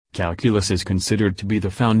Calculus is considered to be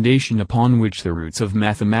the foundation upon which the roots of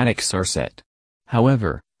mathematics are set.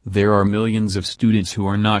 However, there are millions of students who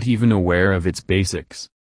are not even aware of its basics.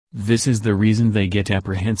 This is the reason they get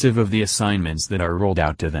apprehensive of the assignments that are rolled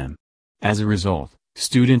out to them. As a result,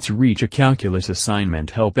 students reach a calculus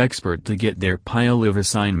assignment help expert to get their pile of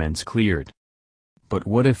assignments cleared. But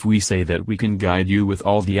what if we say that we can guide you with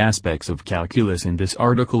all the aspects of calculus in this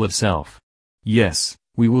article itself? Yes,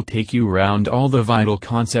 we will take you around all the vital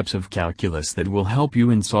concepts of calculus that will help you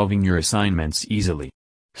in solving your assignments easily.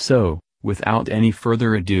 So, without any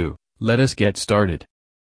further ado, let us get started.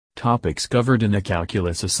 Topics covered in a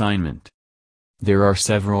calculus assignment. There are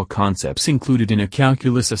several concepts included in a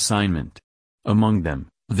calculus assignment. Among them,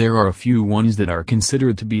 there are a few ones that are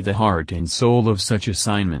considered to be the heart and soul of such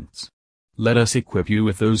assignments. Let us equip you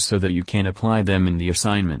with those so that you can apply them in the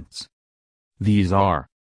assignments. These are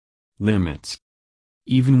limits.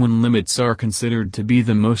 Even when limits are considered to be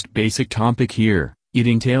the most basic topic here, it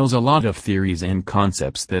entails a lot of theories and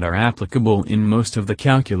concepts that are applicable in most of the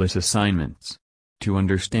calculus assignments. To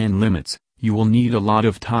understand limits, you will need a lot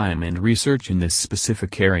of time and research in this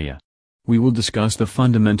specific area. We will discuss the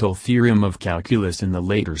fundamental theorem of calculus in the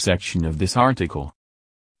later section of this article.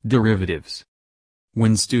 Derivatives.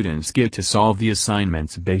 When students get to solve the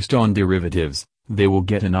assignments based on derivatives, they will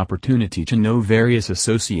get an opportunity to know various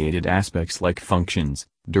associated aspects like functions,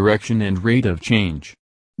 direction and rate of change.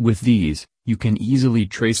 With these, you can easily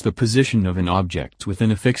trace the position of an object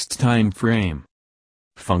within a fixed time frame.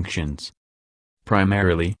 Functions.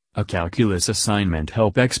 Primarily, a calculus assignment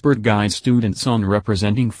help expert guide students on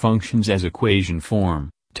representing functions as equation form,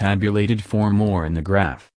 tabulated form or in the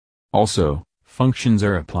graph. Also, functions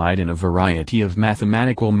are applied in a variety of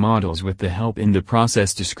mathematical models with the help in the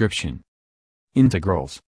process description.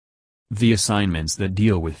 Integrals. The assignments that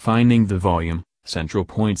deal with finding the volume, central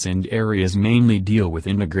points and areas mainly deal with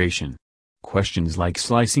integration. Questions like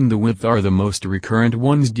slicing the width are the most recurrent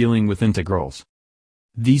ones dealing with integrals.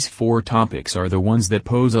 These four topics are the ones that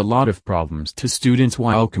pose a lot of problems to students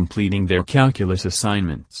while completing their calculus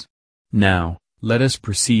assignments. Now, let us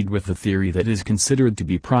proceed with the theory that is considered to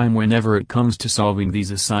be prime whenever it comes to solving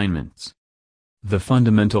these assignments. The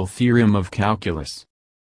fundamental theorem of calculus.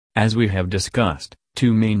 As we have discussed,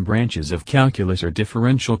 two main branches of calculus are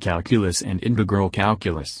differential calculus and integral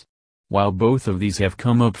calculus. While both of these have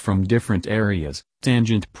come up from different areas,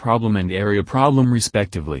 tangent problem and area problem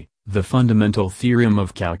respectively, the fundamental theorem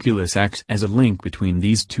of calculus acts as a link between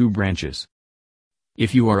these two branches.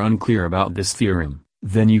 If you are unclear about this theorem,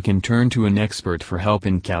 then you can turn to an expert for help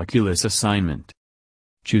in calculus assignment.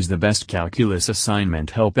 Choose the best calculus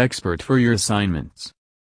assignment help expert for your assignments.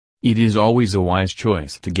 It is always a wise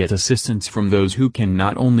choice to get assistance from those who can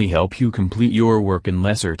not only help you complete your work in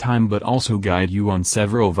lesser time but also guide you on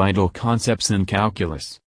several vital concepts in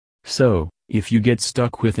calculus. So, if you get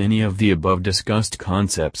stuck with any of the above discussed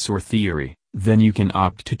concepts or theory, then you can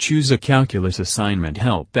opt to choose a calculus assignment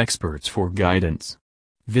help experts for guidance.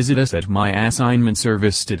 Visit us at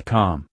myassignmentservice.com.